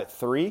Barcia I have at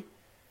 3.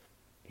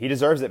 He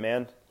deserves it,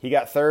 man. He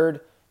got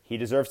 3rd. He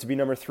deserves to be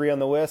number 3 on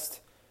the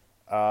list.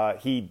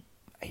 He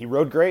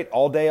rode great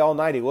all day, all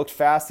night. He looked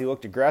fast. He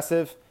looked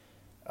aggressive.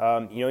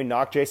 He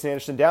knocked Jason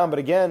Anderson down. But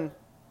again,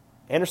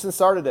 Anderson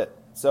started it.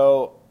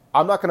 So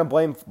I'm not going to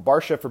blame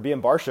Barcia for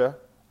being Barcia.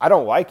 I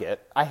don't like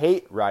it. I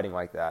hate riding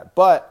like that.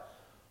 But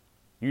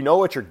you know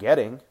what you're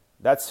getting.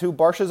 That's who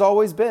Barcia's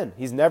always been.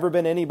 He's never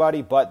been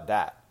anybody but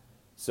that.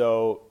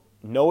 So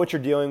know what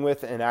you're dealing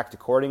with and act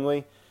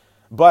accordingly.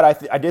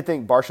 But I did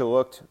think Barcia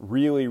looked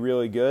really,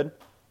 really good.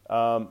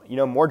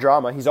 More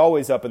drama. He's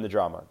always up in the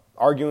drama.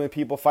 Arguing with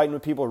people, fighting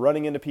with people,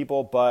 running into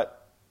people,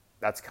 but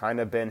that's kind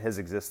of been his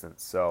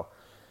existence. So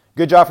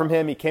good job from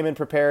him. He came in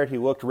prepared. He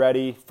looked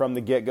ready from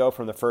the get-go,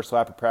 from the first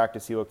lap of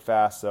practice. He looked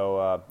fast.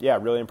 So,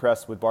 really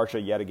impressed with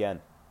Barcia yet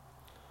again.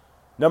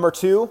 Number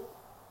 2,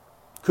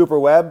 Cooper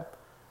Webb.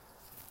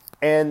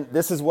 And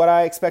this is what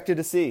I expected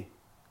to see.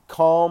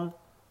 Calm,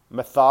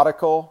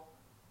 methodical,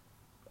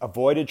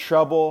 avoided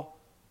trouble.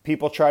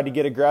 People tried to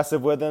get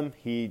aggressive with him.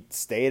 He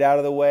stayed out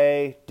of the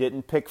way,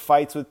 didn't pick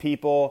fights with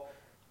people,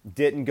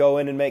 didn't go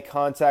in and make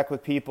contact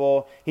with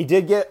people. He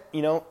did get,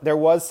 there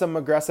was some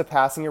aggressive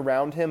passing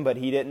around him, but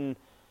he didn't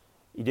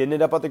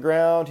end up on the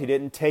ground. He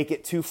didn't take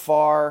it too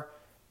far.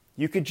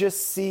 You could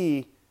just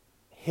see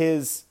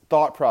his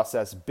thought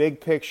process,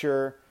 big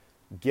picture,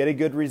 get a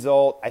good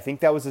result. I think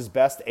that was his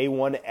best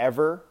A1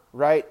 ever,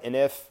 right? And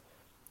if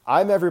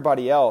I'm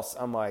everybody else,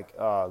 I'm like,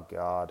 oh,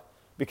 God.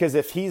 Because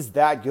if he's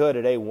that good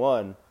at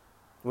A1,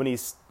 when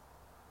he's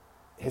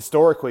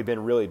historically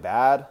been really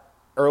bad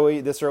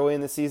this early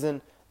in the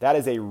season, that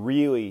is a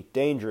really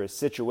dangerous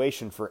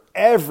situation for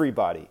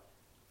everybody.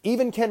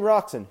 Even Ken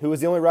Roczen, who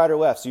was the only rider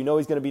left, so you know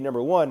he's going to be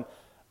number 1.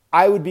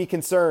 I would be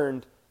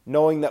concerned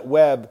knowing that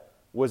Webb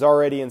was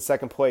already in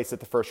second place at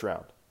the first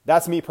round.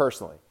 That's me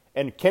personally.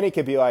 And Kenny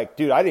could be like,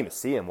 dude, I didn't even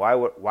see him. Why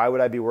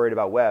would I be worried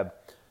about Webb?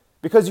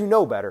 Because you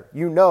know better.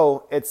 You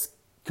know it's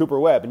Cooper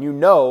Webb, and you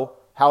know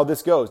how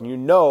this goes, and you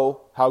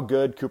know how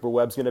good Cooper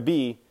Webb's going to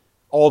be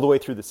all the way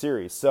through the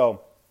series.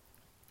 So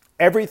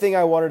Everything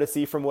I wanted to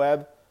see from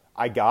Webb,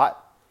 I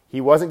got. He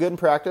wasn't good in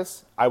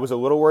practice. I was a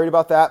little worried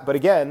about that. But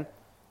again,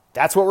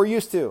 that's what we're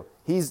used to.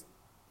 He's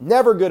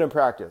never good in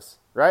practice,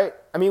 right?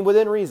 I mean,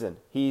 within reason.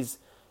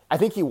 I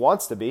think he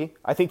wants to be.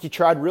 I think he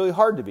tried really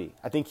hard to be.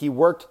 I think he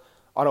worked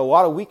on a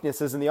lot of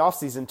weaknesses in the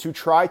offseason to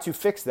try to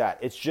fix that.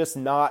 It's just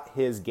not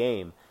his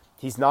game.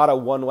 He's not a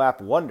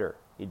one-lap wonder.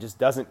 It just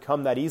doesn't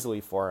come that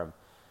easily for him.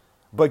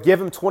 But give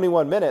him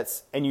 21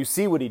 minutes, and you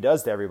see what he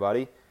does to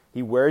everybody.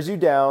 He wears you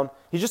down.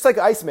 He's just like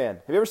Iceman.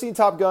 Have you ever seen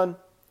Top Gun?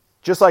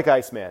 Just like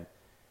Iceman.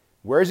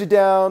 Wears you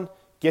down,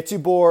 gets you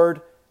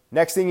bored.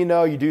 Next thing you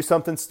know, you do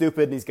something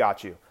stupid, and he's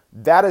got you.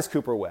 That is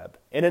Cooper Webb.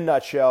 In a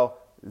nutshell,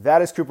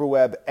 that is Cooper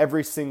Webb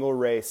every single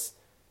race.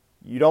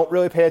 You don't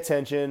really pay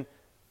attention.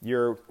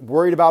 You're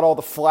worried about all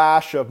the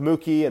flash of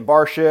Mookie and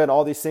Barsha and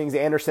all these things,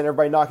 Anderson,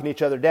 everybody knocking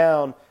each other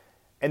down.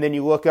 And then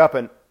you look up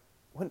and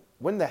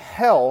when the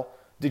hell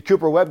did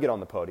Cooper Webb get on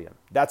the podium?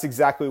 That's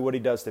exactly what he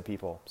does to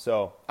people.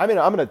 So I'm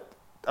gonna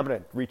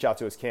reach out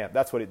to his camp.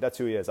 That's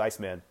who he is,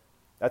 Iceman.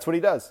 That's what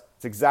he does.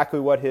 It's exactly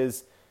what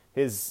his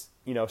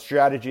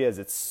strategy is.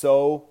 It's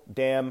so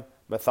damn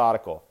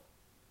methodical.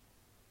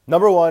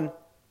 Number 1,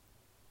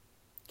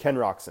 Ken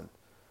Roczen.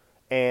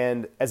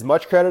 And as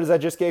much credit as I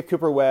just gave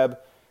Cooper Webb,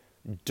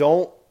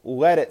 don't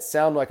let it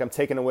sound like I'm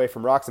taking away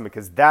from Roczen,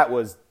 because that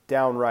was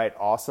downright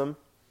awesome.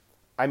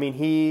 I mean,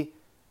 he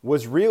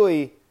was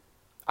really,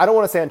 I don't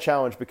want to say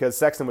unchallenged because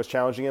Sexton was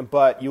challenging him,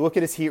 but you look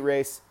at his heat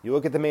race, you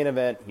look at the main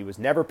event, he was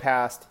never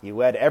passed. He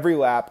led every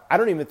lap. I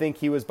don't even think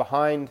he was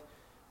behind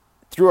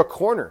through a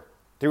corner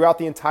throughout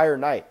the entire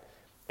night.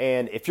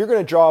 And if you're going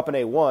to draw up an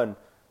A1,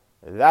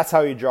 that's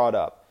how you draw it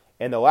up.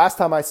 And the last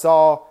time I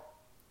saw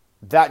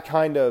that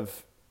kind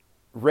of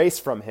race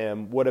from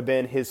him would have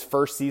been his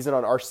first season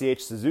on RCH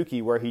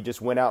Suzuki, where he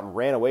just went out and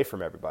ran away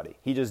from everybody.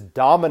 He just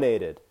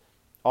dominated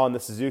on the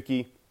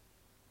Suzuki,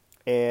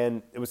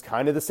 and it was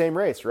kind of the same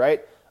race,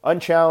 right?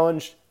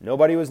 Unchallenged,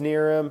 nobody was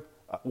near him.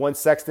 Once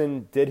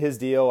Sexton did his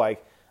deal,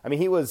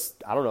 he was,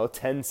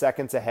 10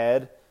 seconds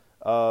ahead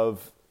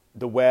of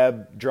the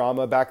Webb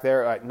drama back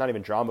there. Not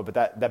even drama, but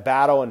that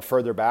battle and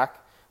further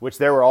back, which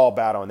they were all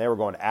battling. They were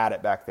going at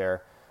it back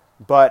there.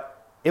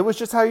 But it was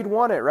just how you'd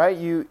want it, right?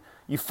 You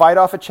fight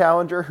off a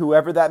challenger,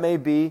 whoever that may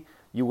be.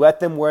 You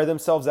let them wear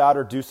themselves out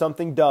or do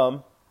something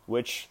dumb,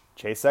 which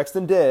Chase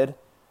Sexton did,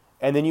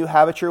 and then you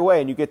have it your way,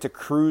 and you get to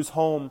cruise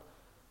home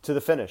to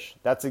the finish.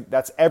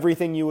 That's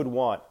everything you would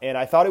want. And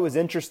I thought it was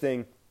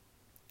interesting,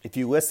 if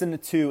you listen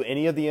to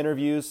any of the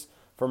interviews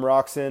from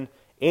Roczen,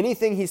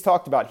 anything he's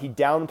talked about, he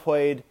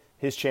downplayed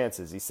his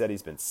chances. He said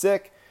he's been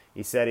sick.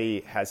 He said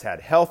he has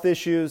had health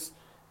issues,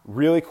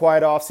 really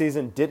quiet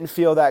offseason, didn't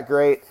feel that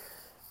great.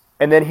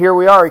 And then here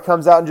we are, he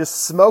comes out and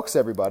just smokes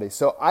everybody.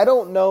 So I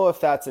don't know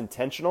if that's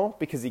intentional,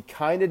 because he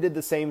kind of did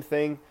the same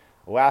thing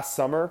last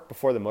summer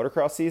before the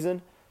motocross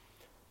season.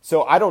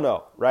 So I don't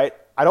know, right?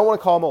 I don't want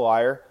to call him a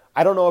liar.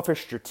 I don't know if it's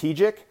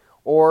strategic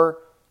or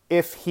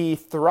if he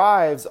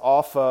thrives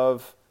off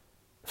of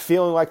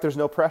feeling like there's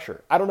no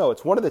pressure. I don't know.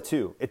 It's one of the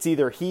two. It's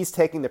either he's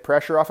taking the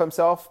pressure off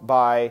himself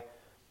by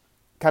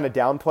kind of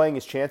downplaying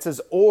his chances,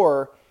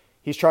 or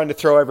he's trying to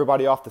throw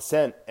everybody off the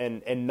scent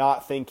and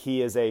not think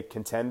he is a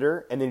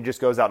contender, and then he just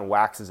goes out and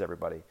waxes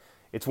everybody.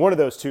 It's one of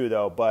those two,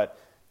 though, but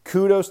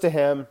kudos to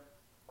him.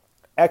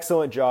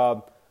 Excellent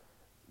job.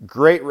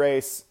 Great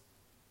race.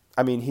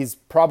 I mean, he's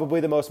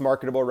probably the most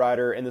marketable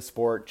rider in the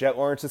sport. Jet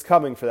Lawrence is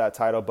coming for that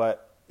title,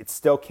 but it's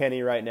still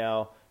Kenny right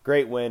now.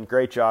 Great win.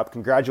 Great job.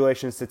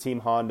 Congratulations to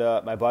Team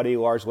Honda. My buddy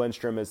Lars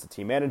Lindstrom is the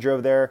team manager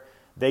over there.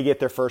 They get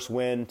their first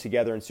win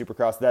together in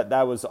Supercross.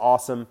 That was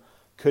awesome.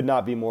 Could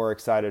not be more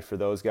excited for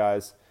those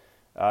guys.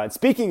 And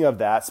speaking of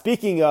that,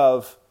 speaking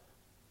of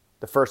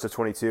the first of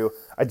 22,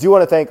 I do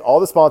want to thank all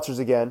the sponsors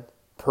again.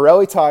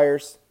 Pirelli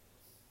Tires,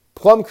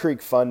 Plum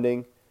Creek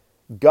Funding,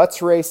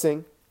 Guts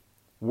Racing,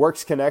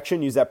 Works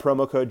Connection. Use that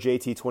promo code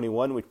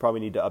JT21. We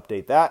probably need to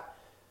update that.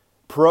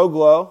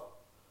 ProGlow.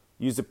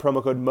 Use the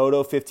promo code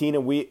MOTO15.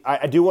 And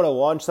I do want to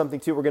launch something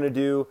too. We're going to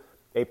do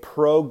a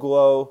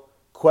ProGlow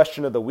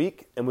question of the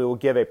week, and we will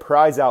give a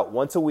prize out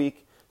once a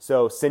week.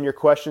 So send your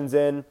questions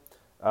in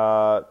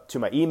to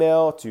my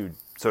email, to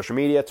social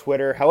media,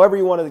 Twitter, however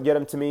you want to get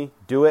them to me,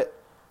 do it.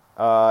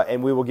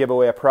 And we will give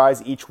away a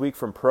prize each week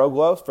from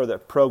ProGlow for the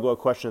ProGlow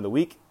question of the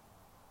week.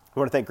 I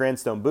want to thank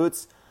Grandstone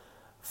Boots,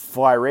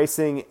 Fly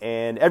Racing,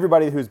 and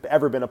everybody who's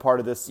ever been a part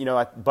of this.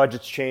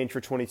 Budgets change for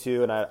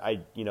 22, and I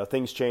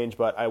things change,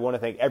 but I want to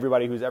thank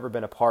everybody who's ever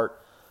been a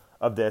part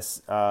of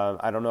this.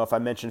 I don't know if I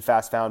mentioned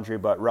Fast Foundry,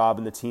 but Rob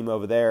and the team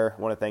over there,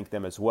 I want to thank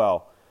them as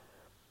well.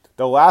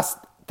 The last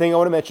thing I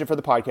want to mention for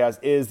the podcast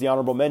is the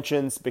honorable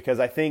mentions, because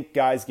I think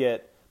guys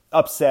get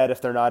upset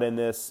if they're not in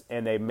this,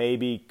 and they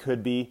maybe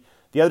could be.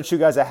 The other two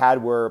guys I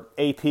had were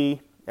AP,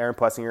 Aaron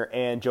Plessinger,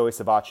 and Joey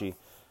Savacci.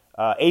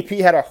 AP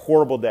had a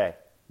horrible day.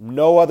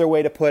 No other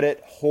way to put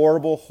it.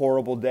 Horrible,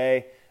 horrible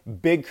day.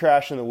 Big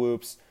crash in the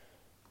whoops.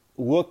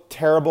 Looked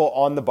terrible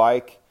on the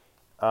bike.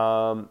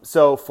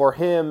 So for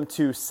him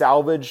to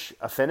salvage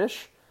a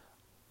finish,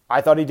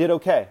 I thought he did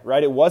okay,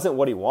 right? It wasn't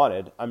what he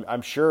wanted.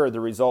 I'm sure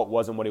the result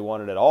wasn't what he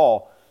wanted at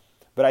all.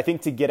 But I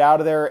think to get out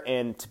of there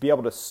and to be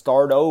able to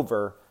start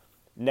over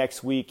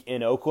next week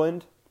in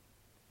Oakland,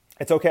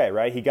 it's okay,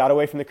 right? He got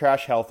away from the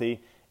crash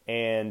healthy,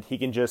 and he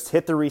can just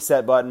hit the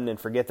reset button and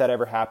forget that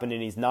ever happened,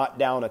 and he's not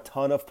down a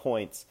ton of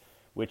points,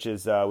 which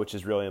is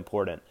really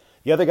important.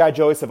 The other guy,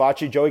 Joey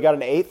Savacci, Joey got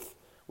an 8th,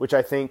 which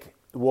I think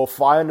will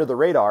fly under the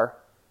radar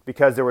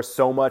because there was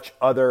so much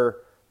other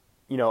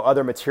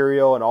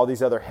material and all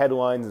these other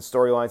headlines and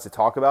storylines to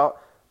talk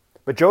about.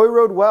 But Joey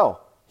rode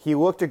well. He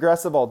looked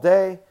aggressive all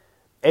day.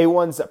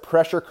 A1's a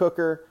pressure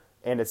cooker,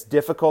 and it's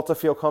difficult to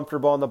feel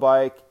comfortable on the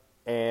bike.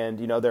 And,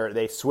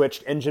 they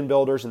switched engine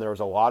builders, and there was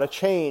a lot of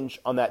change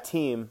on that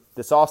team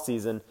this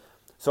offseason.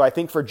 So I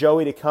think for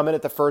Joey to come in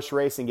at the first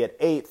race and get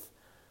 8th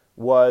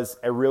was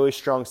a really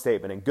strong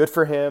statement. And good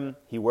for him.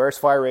 He wears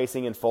Fly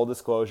Racing in full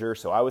disclosure,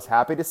 so I was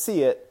happy to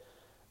see it.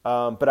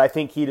 But I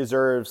think he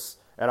deserves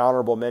an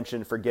honorable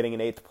mention for getting an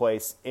 8th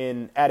place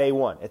at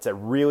A1. It's a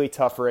really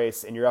tough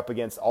race, and you're up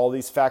against all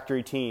these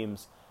factory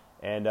teams,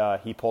 and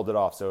he pulled it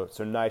off. So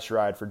nice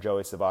ride for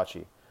Joey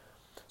Savacci.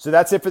 So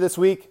that's it for this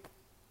week.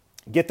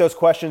 Get those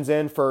questions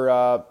in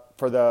for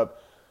the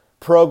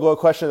Pro Glow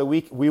question of the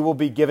week. We will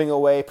be giving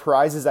away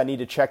prizes. I need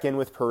to check in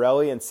with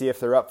Pirelli and see if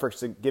they're up for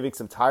giving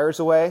some tires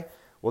away.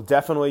 We'll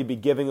definitely be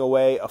giving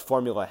away a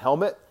Formula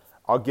helmet.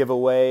 I'll give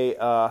away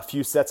a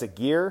few sets of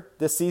gear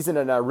this season,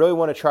 and I really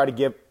want to try to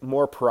give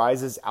more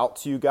prizes out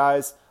to you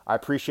guys. I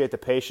appreciate the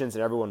patience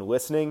and everyone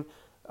listening.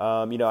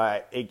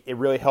 It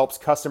really helps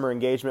customer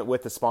engagement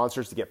with the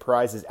sponsors to get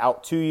prizes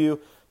out to you,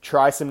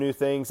 try some new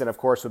things, and of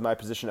course, with my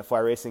position at Fly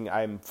Racing,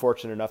 I'm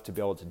fortunate enough to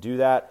be able to do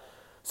that.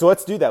 So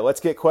let's do that. Let's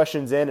get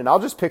questions in, and I'll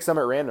just pick some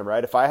at random,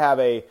 right? If I have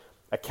a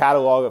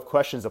catalog of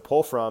questions to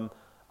pull from,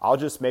 I'll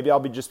just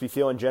be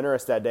feeling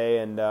generous that day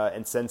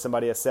and send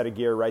somebody a set of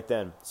gear right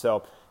then.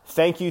 So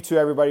thank you to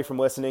everybody from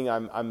listening.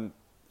 I'm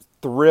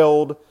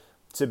thrilled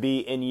to be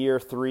in year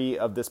 3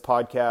 of this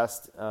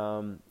podcast.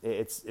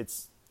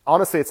 It's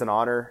honestly, it's an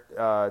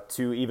honor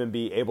to even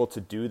be able to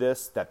do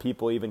this, that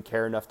people even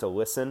care enough to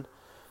listen.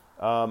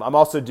 I'm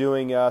also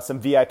doing some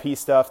VIP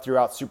stuff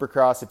throughout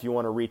Supercross. If you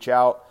want to reach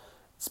out,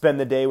 spend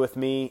the day with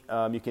me,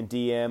 you can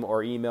DM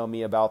or email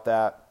me about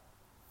that.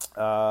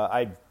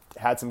 I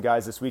had some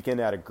guys this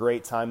weekend. I had a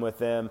great time with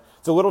them.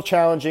 It's a little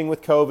challenging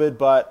with COVID,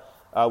 but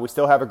we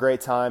still have a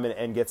great time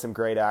and get some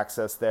great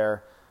access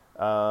there.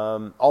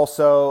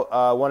 Also,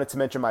 wanted to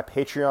mention my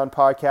Patreon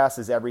podcast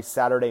is every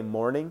Saturday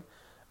morning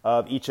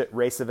of each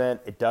race event.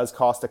 It does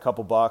cost a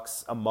couple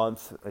bucks a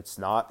month. It's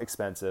not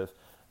expensive,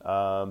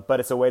 but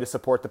it's a way to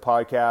support the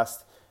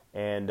podcast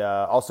and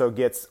also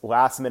gets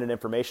last-minute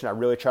information. I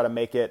really try to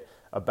make it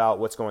about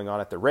what's going on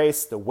at the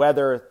race, the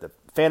weather, the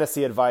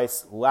fantasy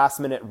advice,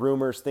 last-minute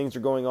rumors, things are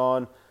going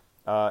on.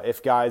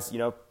 If guys,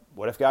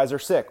 what if guys are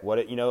sick?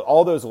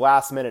 All those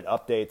last-minute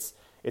updates.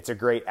 It's a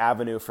great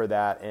avenue for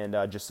that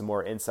and just some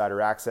more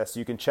insider access. So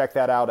you can check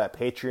that out at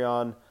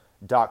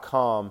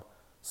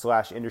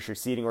patreon.com/industry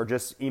seating or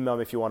just email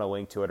me if you want a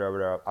link to it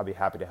over. I'll be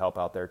happy to help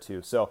out there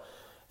too. So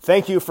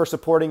thank you for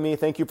supporting me.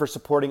 Thank you for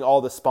supporting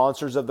all the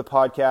sponsors of the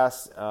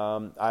podcast.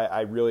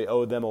 I really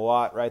owe them a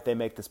lot, right? They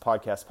make this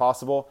podcast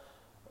possible.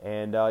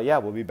 And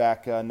we'll be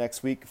back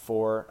next week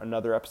for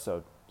another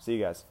episode. See you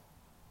guys.